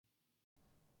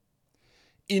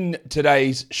In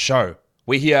today's show,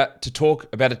 we're here to talk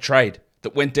about a trade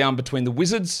that went down between the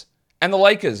Wizards and the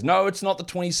Lakers. No, it's not the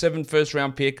 27 first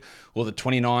round pick or the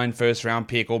 29 first round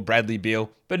pick or Bradley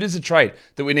Beal, but it is a trade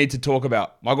that we need to talk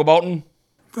about. Michael Bolton?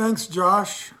 Thanks,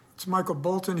 Josh. It's Michael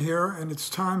Bolton here, and it's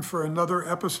time for another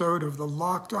episode of the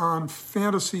Locked On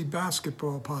Fantasy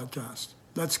Basketball Podcast.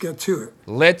 Let's get to it.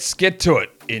 Let's get to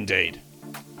it, indeed.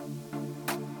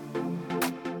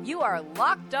 You are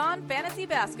Locked On Fantasy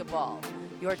Basketball,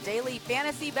 your daily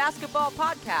fantasy basketball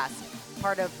podcast,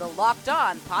 part of the Locked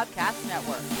On Podcast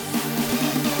Network.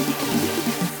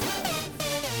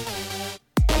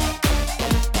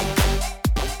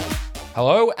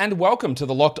 Hello and welcome to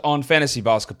the Locked On Fantasy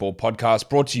Basketball Podcast,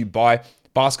 brought to you by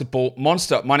Basketball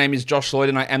Monster. My name is Josh Lloyd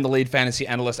and I am the lead fantasy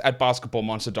analyst at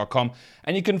basketballmonster.com,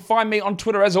 and you can find me on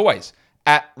Twitter as always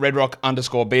at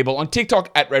redrock_Beeble, on TikTok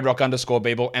at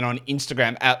redrock_Beeble, and on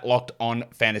Instagram at Locked On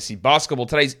Fantasy Basketball.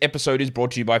 Today's episode is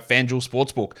brought to you by FanDuel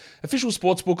Sportsbook, official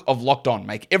sportsbook of Locked On.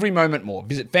 Make every moment more.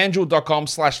 Visit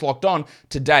fanduel.com/lockedon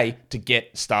today to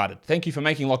get started. Thank you for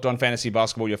making Locked On Fantasy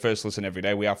Basketball your first listen every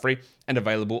day. We are free and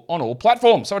available on all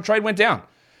platforms. So a trade went down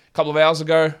a couple of hours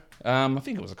ago. I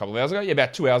think it was a couple of hours ago. Yeah,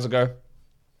 about 2 hours ago.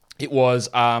 It was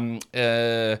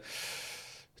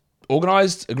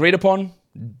organized, agreed upon,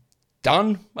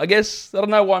 done, I guess. I don't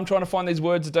know why I'm trying to find these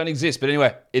words that don't exist. But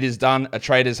anyway, it is done. A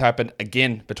trade has happened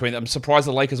again between them. I'm surprised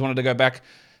the Lakers wanted to go back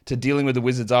to dealing with the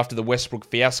Wizards after the Westbrook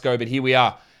fiasco, but here we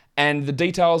are. And the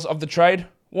details of the trade,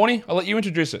 Warnie, I'll let you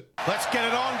introduce it. Let's get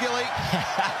it on, Gilly.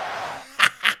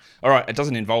 All right, it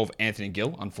doesn't involve Anthony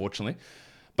Gill, unfortunately.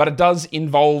 But it does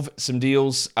involve some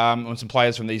deals on some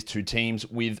players from these two teams.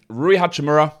 With Rui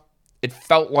Hachimura, it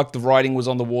felt like the writing was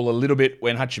on the wall a little bit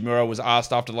when Hachimura was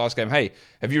asked after the last game, hey,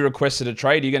 have you requested a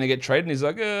trade? Are you going to get traded? And he's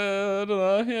like, I don't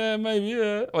know. Yeah, maybe,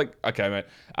 yeah. Like, okay,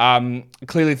 mate.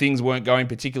 Clearly things weren't going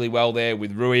particularly well there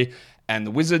with Rui and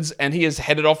the Wizards, and he has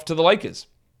headed off to the Lakers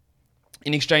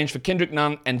in exchange for Kendrick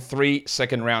Nunn and 3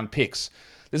 second-round picks.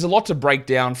 There's a lot to break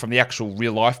down from the actual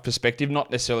real-life perspective,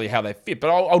 not necessarily how they fit, but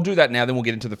I'll do that now, then we'll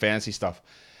get into the fantasy stuff.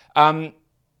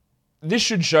 This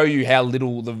should show you how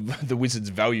little the Wizards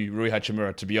value Rui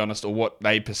Hachimura, to be honest, or what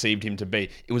they perceived him to be.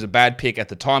 It was a bad pick at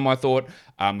the time, I thought.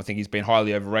 I think he's been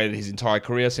highly overrated his entire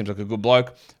career. Seems like a good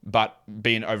bloke, but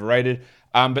being overrated.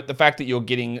 But the fact that you're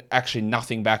getting actually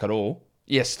nothing back at all.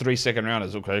 Yes, 3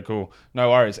 second-rounders. Okay, cool. No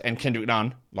worries. And Kendrick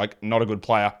Nunn, like, not a good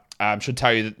player. Should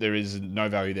tell you that there is no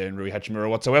value there in Rui Hachimura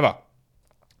whatsoever.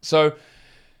 So,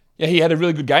 yeah, he had a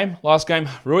really good game. Last game,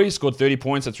 Rui scored 30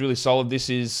 points. That's really solid.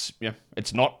 This is,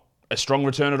 it's not a strong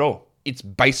return at all. It's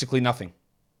basically nothing.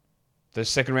 The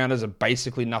second rounders are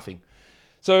basically nothing.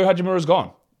 So Hachimura's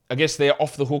gone. I guess they're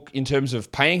off the hook in terms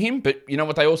of paying him, but you know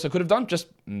what they also could have done? Just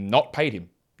not paid him.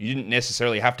 You didn't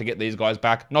necessarily have to get these guys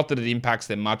back. Not that it impacts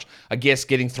them much. I guess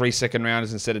getting 3 second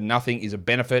rounders instead of nothing is a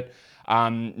benefit.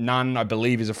 Nunn, I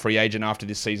believe, is a free agent after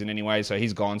this season anyway, so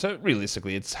he's gone. So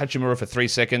realistically, it's Hachimura for 3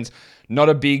 seconds. Not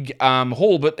a big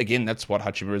haul, but again, that's what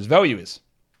Hachimura's value is.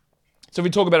 So if we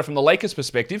talk about it from the Lakers'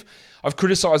 perspective, I've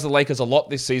criticized the Lakers a lot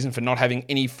this season for not having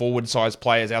any forward-sized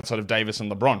players outside of Davis and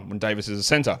LeBron when Davis is a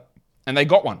center. And they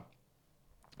got one.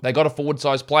 They got a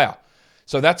forward-sized player.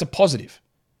 So that's a positive.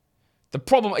 The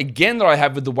problem, again, that I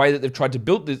have with the way that they've tried to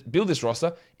build this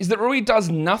roster is that Rui does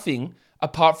nothing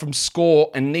apart from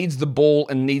score and needs the ball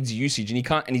and needs usage.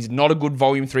 And he's not a good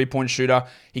volume three-point shooter.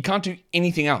 He can't do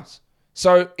anything else.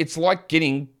 So it's like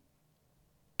getting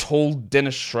tall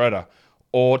Dennis Schroeder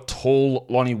or tall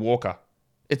Lonnie Walker.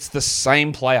 It's the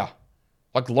same player.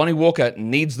 Like, Lonnie Walker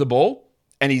needs the ball,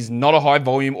 and he's not a high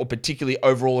volume or particularly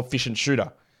overall efficient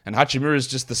shooter. And Hachimura is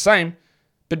just the same,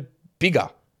 but bigger.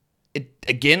 It,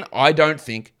 again, I don't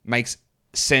think makes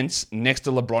sense next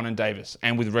to LeBron and Davis,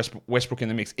 and with Westbrook in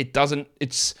the mix. It doesn't,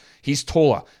 he's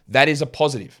taller. That is a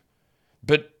positive.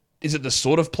 But is it the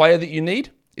sort of player that you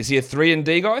need? Is he a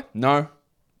 3-and-D guy? No.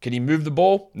 Can he move the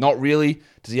ball? Not really.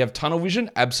 Does he have tunnel vision?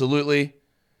 Absolutely.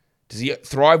 Does he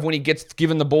thrive when he gets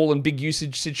given the ball in big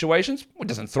usage situations? Well, he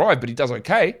doesn't thrive, but he does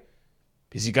okay.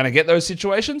 Is he going to get those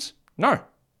situations? No.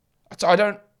 So I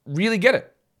don't really get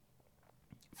it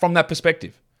from that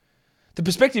perspective. The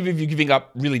perspective of you giving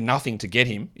up really nothing to get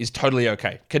him is totally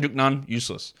okay. Kendrick Nunn,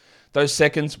 useless. Those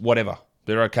seconds, whatever.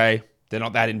 They're okay. They're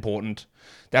not that important.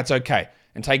 That's okay.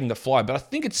 And taking the fly. But I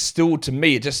think it's still, to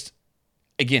me, it just...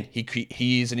 Again,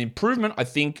 he is an improvement, I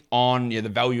think, on the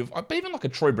value of, but even like a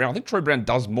Troy Brown. I think Troy Brown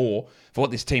does more for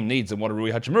what this team needs than what a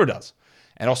Rui Hachimura does.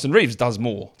 And Austin Reeves does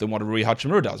more than what a Rui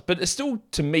Hachimura does. But it still,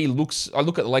 to me, I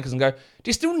look at the Lakers and go, do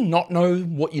you still not know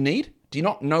what you need? Do you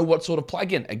not know what sort of play?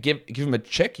 Again, give him a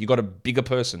check. You got a bigger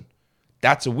person.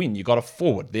 That's a win. You got a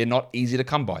forward. They're not easy to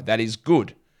come by. That is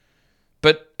good.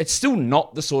 but it's still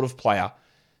not the sort of player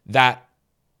that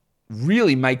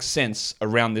really makes sense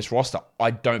around this roster,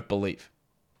 I don't believe.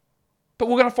 But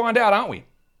we're going to find out, aren't we?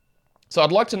 So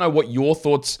I'd like to know what your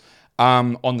thoughts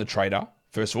on the trader.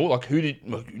 First of all, like, do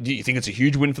you think it's a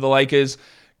huge win for the Lakers?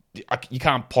 You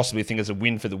can't possibly think it's a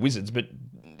win for the Wizards, but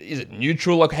is it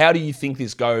neutral? Like, how do you think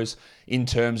this goes in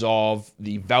terms of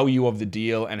the value of the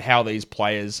deal and how these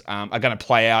players are going to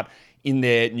play out in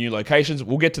their new locations?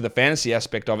 We'll get to the fantasy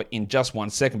aspect of it in just 1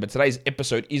 second, but today's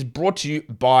episode is brought to you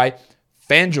by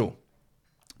FanDuel.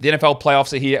 The NFL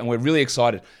playoffs are here, and we're really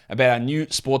excited about our new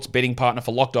sports betting partner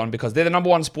for Locked On because they're the number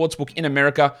one sportsbook in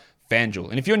America,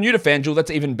 FanDuel. And if you're new to FanDuel, that's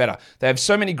even better. They have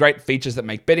so many great features that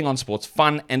make betting on sports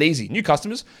fun and easy. New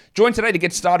customers, join today to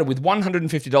get started with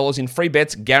 $150 in free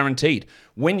bets guaranteed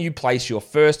when you place your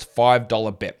first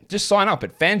 $5 bet. Just sign up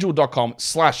at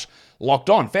FanDuel.com/Locked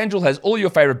On. FanDuel has all your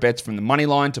favorite bets from the money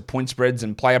line to point spreads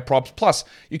and player props. Plus,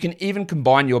 you can even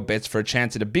combine your bets for a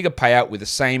chance at a bigger payout with a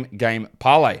same game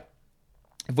parlay.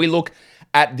 If we look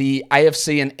at the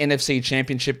AFC and NFC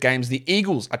championship games, the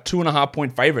Eagles are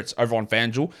 2.5-point favorites over on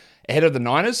FanDuel ahead of the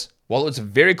Niners. Well, it's a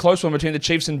very close one between the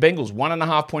Chiefs and Bengals.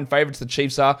 1.5-point favorites the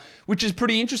Chiefs are, which is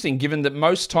pretty interesting given that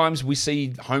most times we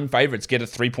see home favorites get a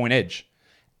 3-point edge.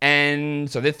 And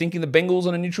so they're thinking the Bengals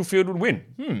on a neutral field would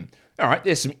win. All right,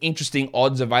 there's some interesting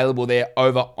odds available there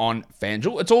over on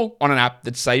FanDuel. It's all on an app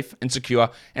that's safe and secure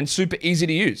and super easy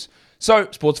to use. So,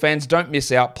 sports fans, don't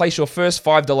miss out. Place your first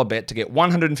 $5 bet to get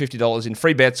 $150 in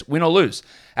free bets, win or lose,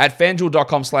 at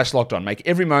FanDuel.com/LockedOn. Make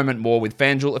every moment more with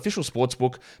FanDuel, official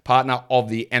sportsbook partner of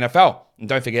the NFL. And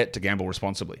don't forget to gamble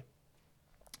responsibly.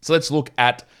 So let's look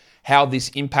at how this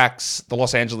impacts the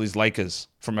Los Angeles Lakers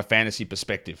from a fantasy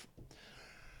perspective.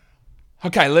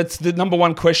 Okay, the number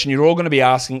one question you're all going to be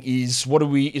asking is,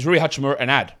 is Rui Hachimura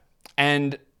an ad?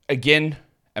 And again,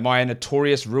 am I a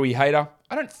notorious Rui hater?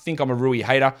 I don't think I'm a Rui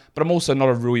hater, but I'm also not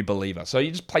a Rui believer. So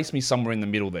you just place me somewhere in the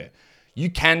middle there. You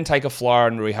can take a flyer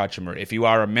on Rui Hachimura. If you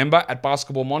are a member at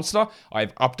Basketball Monster,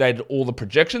 I've updated all the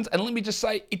projections. And let me just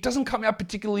say, it doesn't come out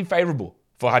particularly favorable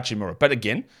for Hachimura. But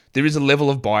again, there is a level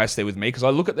of bias there with me because I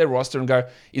look at their roster and go,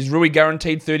 is Rui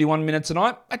guaranteed 31 minutes a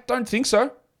night? I don't think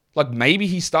so. Like, maybe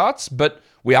he starts, but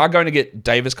we are going to get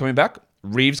Davis coming back,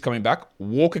 Reeves coming back,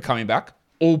 Walker coming back,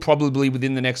 all probably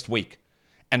within the next week.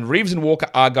 And Reeves and Walker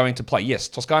are going to play. Yes,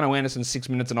 Toscano Anderson's 6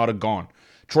 minutes a night are gone.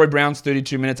 Troy Brown's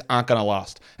 32 minutes aren't going to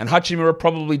last. And Hachimura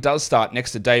probably does start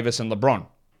next to Davis and LeBron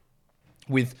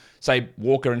with, say,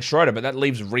 Walker and Schroeder. But that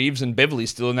leaves Reeves and Beverly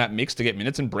still in that mix to get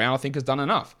minutes. And Brown, I think, has done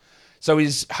enough. So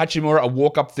is Hachimura a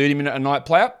walk-up 30-minute-a-night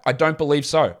player? I don't believe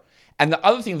so. And the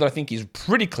other thing that I think is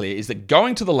pretty clear is that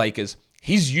going to the Lakers,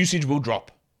 his usage will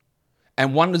drop.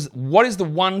 And what is the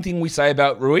one thing we say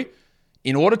about Rui?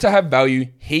 In order to have value,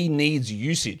 he needs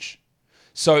usage.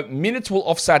 So minutes will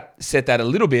offset that a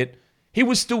little bit. He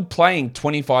was still playing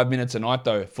 25 minutes a night,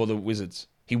 though, for the Wizards.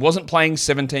 He wasn't playing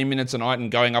 17 minutes a night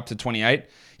and going up to 28.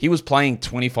 He was playing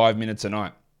 25 minutes a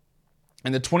night.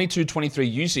 And the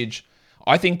 22-23 usage,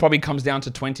 I think, probably comes down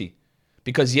to 20.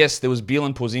 Because, yes, there was Beal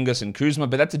and Porzingis and Kuzma,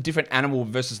 but that's a different animal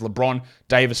versus LeBron,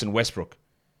 Davis, and Westbrook.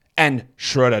 And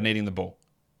Schroeder needing the ball.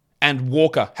 And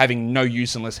Walker having no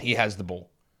use unless he has the ball.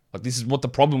 Like, this is what the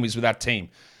problem is with that team.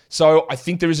 So I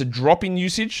think there is a drop in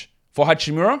usage for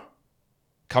Hachimura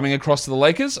coming across to the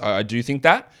Lakers. I do think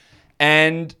that.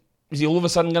 And is he all of a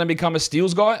sudden going to become a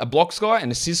steals guy, a blocks guy, an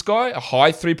assist guy, a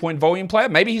high three-point volume player?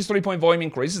 Maybe his three-point volume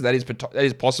increases. That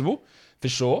is possible, for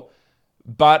sure.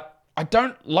 But I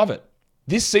don't love it.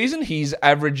 This season, he's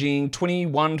averaging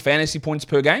 21 fantasy points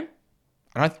per game.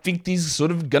 And I think he's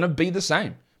sort of going to be the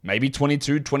same. Maybe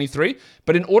 22, 23.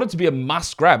 But in order to be a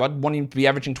must grab, I'd want him to be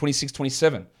averaging 26,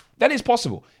 27. That is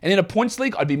possible. And in a points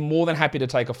league, I'd be more than happy to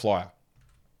take a flyer.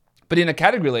 But in a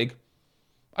category league,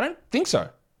 I don't think so.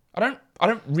 I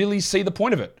don't really see the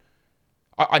point of it.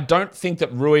 I don't think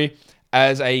that Rui,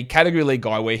 as a category league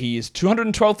guy where he is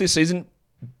 212th this season,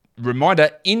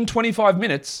 reminder, in 25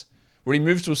 minutes, where he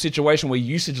moves to a situation where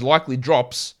usage likely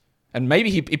drops, and maybe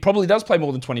he probably does play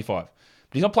more than 25. But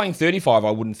he's not playing 35,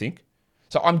 I wouldn't think.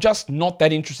 So I'm just not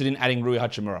that interested in adding Rui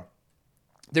Hachimura.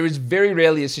 There is very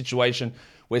rarely a situation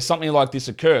where something like this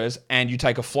occurs and you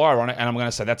take a flyer on it, and I'm going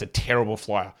to say that's a terrible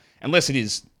flyer, unless it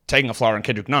is taking a flyer on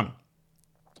Kendrick Nunn.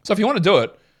 So if you want to do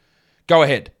it, go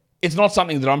ahead. It's not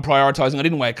something that I'm prioritizing. I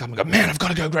didn't wake up and go, man, I've got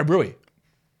to go grab Rui.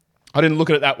 I didn't look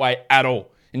at it that way at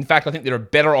all. In fact, I think there are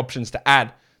better options to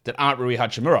add that aren't Rui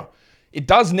Hachimura. It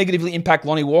does negatively impact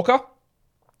Lonnie Walker,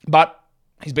 but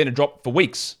he's been a drop for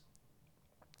weeks.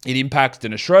 It impacts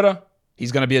Dennis Schroeder.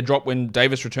 He's going to be a drop when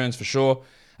Davis returns for sure.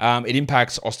 It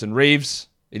impacts Austin Reeves.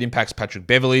 It impacts Patrick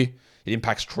Beverly. It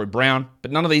impacts Troy Brown.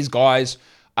 But none of these guys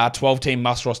are 12-team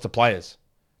must-roster players.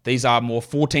 These are more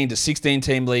 14 to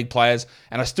 16-team league players,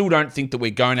 and I still don't think that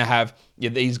we're going to have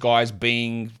these guys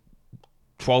being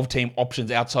 12-team options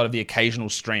outside of the occasional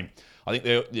stream. I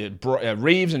think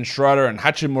Reeves and Schroeder and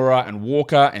Hachimura and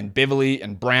Walker and Beverly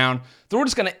and Brown, they're all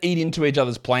just going to eat into each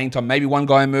other's playing time. Maybe one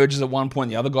guy emerges at one point,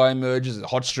 the other guy emerges at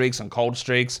hot streaks and cold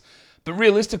streaks. But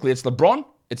realistically, it's LeBron,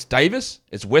 it's Davis,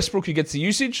 it's Westbrook who gets the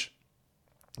usage.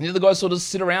 And the other guys sort of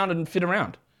sit around and fit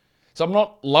around. So I'm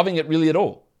not loving it really at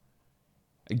all.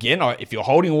 Again, if you're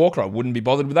holding Walker, I wouldn't be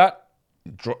bothered with that.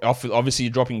 Obviously,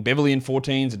 you're dropping Beverly in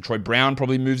 14s, and Troy Brown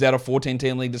probably moves out of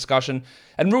 14-team league discussion.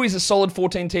 And Rui's a solid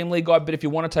 14-team league guy, but if you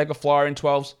want to take a flyer in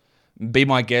 12s, be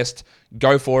my guest.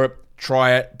 Go for it.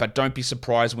 Try it. But don't be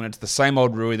surprised when it's the same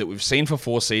old Rui that we've seen for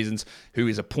 4 seasons, who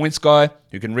is a points guy,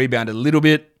 who can rebound a little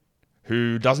bit,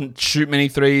 who doesn't shoot many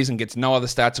threes and gets no other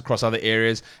stats across other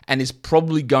areas, and is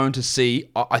probably going to see,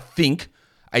 I think,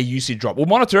 a usage drop. We'll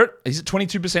monitor it. He's at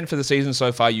 22% for the season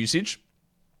so far usage.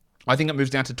 I think it moves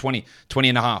down to 20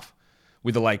 and a half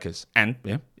with the Lakers. And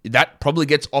that probably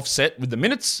gets offset with the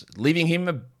minutes, leaving him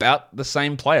about the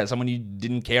same player, someone you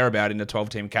didn't care about in a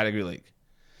 12-team category league.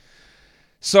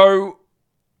 So,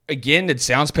 again, it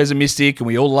sounds pessimistic, and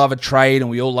we all love a trade, and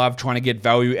we all love trying to get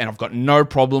value, and I've got no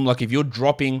problem. Like, if you're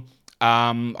dropping...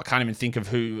 I can't even think of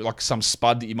who, like some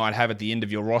spud that you might have at the end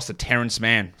of your roster, Terrence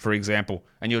Mann, for example,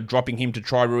 and you're dropping him to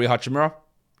try Rui Hachimura,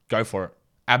 go for it.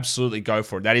 Absolutely go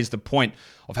for it. That is the point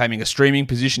of having a streaming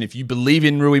position. If you believe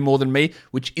in Rui more than me,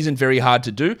 which isn't very hard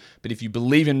to do, but if you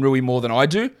believe in Rui more than I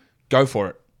do, go for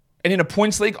it. And in a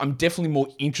points league, I'm definitely more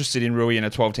interested in Rui in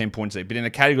a 12-team points league, but in a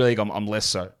category league, I'm less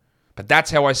so. But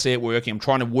that's how I see it working. I'm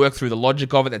trying to work through the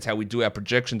logic of it. That's how we do our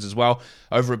projections as well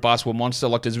over at Basketball Monster.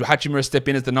 Like, does Hachimura step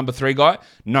in as the number 3 guy?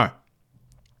 No.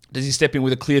 Does he step in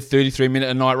with a clear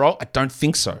 33-minute-a-night role? I don't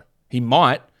think so. He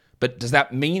might, but does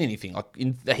that mean anything? Like,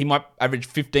 he might average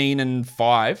 15 and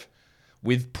 5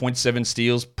 with 0.7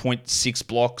 steals, 0.6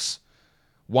 blocks,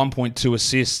 1.2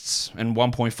 assists, and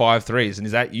 1.5 threes. And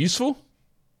is that useful?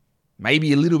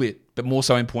 Maybe a little bit, but more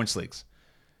so in points leagues.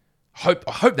 I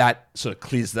hope that sort of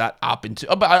clears that up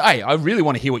into... but hey, I really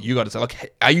want to hear what you got to say.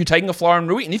 Like, are you taking a flyer on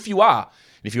Rui? And if you are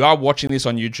watching this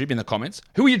on YouTube in the comments,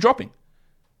 who are you dropping?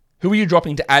 Who are you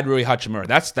dropping to add Rui Hachimura?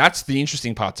 That's the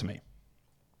interesting part to me.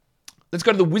 Let's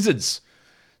go to the Wizards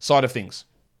side of things.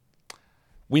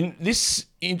 This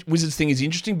Wizards thing is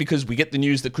interesting because we get the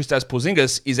news that Kristaps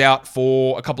Porzingis is out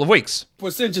for a couple of weeks.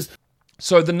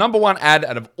 So the number 1 ad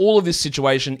out of all of this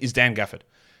situation is Dan Gafford.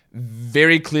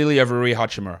 Very clearly over Rui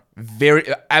Hachimura.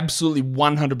 Absolutely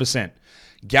 100%.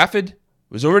 Gafford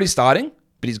was already starting,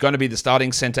 but he's going to be the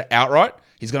starting center outright.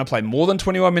 He's going to play more than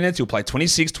 21 minutes. He'll play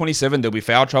 26, 27. There'll be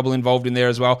foul trouble involved in there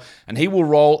as well. And he will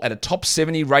roll at a top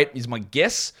 70 rate, is my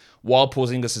guess, while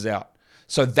Porzingis is out.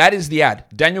 So that is the ad.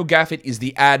 Daniel Gafford is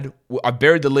the ad. I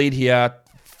buried the lead here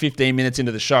 15 minutes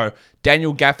into the show.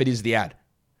 Daniel Gafford is the ad.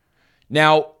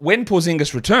 Now, when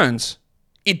Porzingis returns...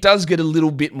 it does get a little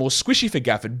bit more squishy for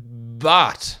Gafford,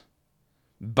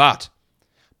 but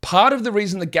part of the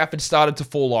reason that Gafford started to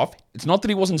fall off, it's not that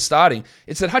he wasn't starting,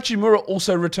 it's that Hachimura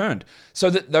also returned. So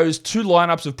that those 2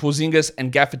 lineups of Porzingis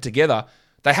and Gafford together,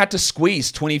 they had to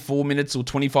squeeze 24 minutes or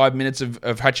 25 minutes of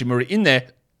Hachimura in there,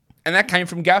 and that came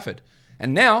from Gafford.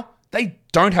 And now, they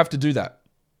don't have to do that.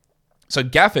 So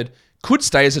Gafford could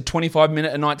stay as a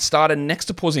 25-minute-a-night starter next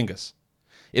to Porzingis.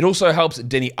 It also helps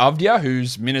Deni Avdija,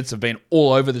 whose minutes have been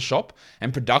all over the shop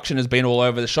and production has been all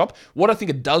over the shop. What I think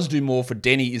it does do more for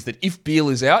Deni is that if Beal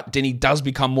is out, Deni does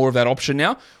become more of that option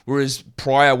now, whereas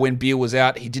prior when Beal was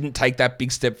out, he didn't take that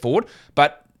big step forward.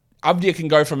 But Avdija can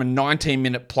go from a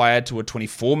 19-minute player to a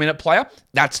 24-minute player.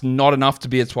 That's not enough to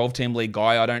be a 12-team league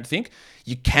guy, I don't think.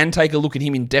 You can take a look at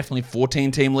him in definitely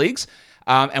 14-team leagues.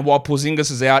 And while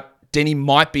Porzingis is out, Deni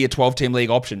might be a 12-team league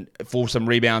option for some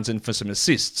rebounds and for some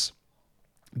assists.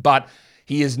 But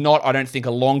he is not, I don't think,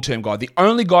 a long-term guy. The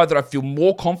only guy that I feel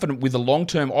more confident with a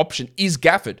long-term option is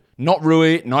Gafford. Not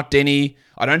Rui, not Deni.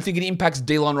 I don't think it impacts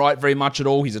Delon Wright very much at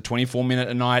all. He's a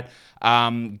 24-minute-a-night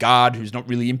guard who's not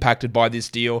really impacted by this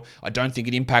deal. I don't think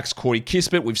it impacts Corey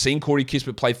Kispert. We've seen Corey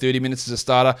Kispert play 30 minutes as a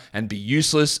starter and be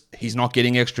useless. He's not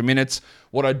getting extra minutes.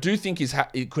 What I do think is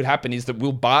it could happen is that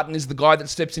Will Barton is the guy that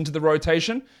steps into the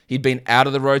rotation. He'd been out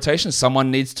of the rotation. Someone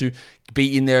needs to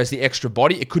be in there as the extra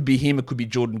body. It could be him. It could be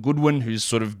Jordan Goodwin, who's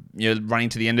sort of running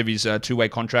to the end of his two-way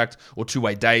contract or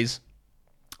two-way days.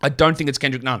 I don't think it's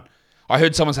Kendrick Nunn. I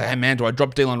heard someone say, hey man, do I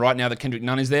drop Delon right now that Kendrick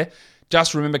Nunn is there?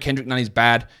 Just remember, Kendrick Nunn is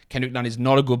bad. Kendrick Nunn is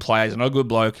not a good player. He's not a good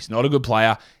bloke. He's not a good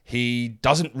player. He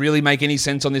doesn't really make any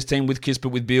sense on this team with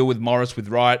Kispert, with Beal, with Morris, with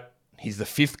Wright. He's the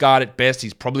 5th guard at best.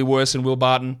 He's probably worse than Will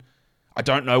Barton. I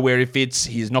don't know where he fits.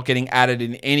 He is not getting added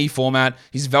in any format.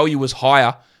 His value was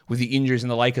higher with the injuries in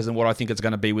the Lakers than what I think it's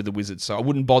going to be with the Wizards. So I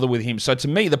wouldn't bother with him. So to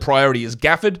me, the priority is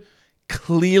Gafford,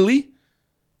 clearly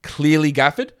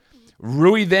Gafford.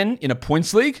 Rui then in a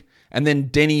points league, and then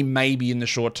Denny maybe in the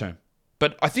short term.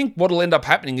 But I think what will end up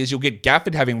happening is you'll get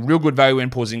Gafford having real good value when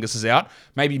Porzingis is out,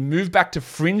 maybe move back to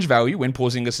fringe value when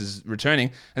Porzingis is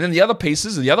returning, and then the other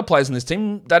pieces, the other players in this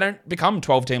team, they don't become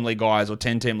 12-team league guys or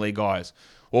 10-team league guys,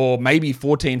 or maybe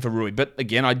 14 for Rui. But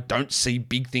again, I don't see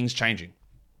big things changing.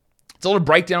 It's a lot of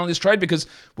breakdown on this trade because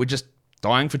we're just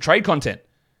dying for trade content.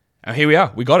 And here we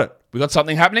are. We got it. We got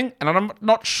something happening, and I'm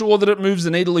not sure that it moves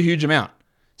the needle a huge amount.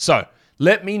 So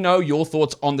let me know your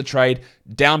thoughts on the trade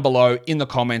down below in the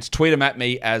comments. Tweet them at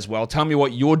me as well. Tell me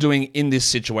what you're doing in this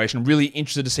situation. Really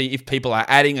interested to see if people are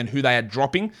adding and who they are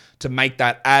dropping to make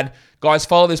that add. Guys,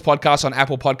 follow this podcast on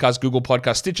Apple Podcasts, Google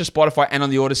Podcasts, Stitcher, Spotify, and on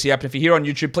the Odyssey app. And if you're here on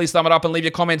YouTube, please thumb it up and leave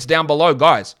your comments down below.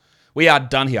 Guys, we are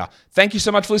done here. Thank you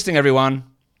so much for listening, everyone.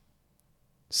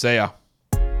 See ya.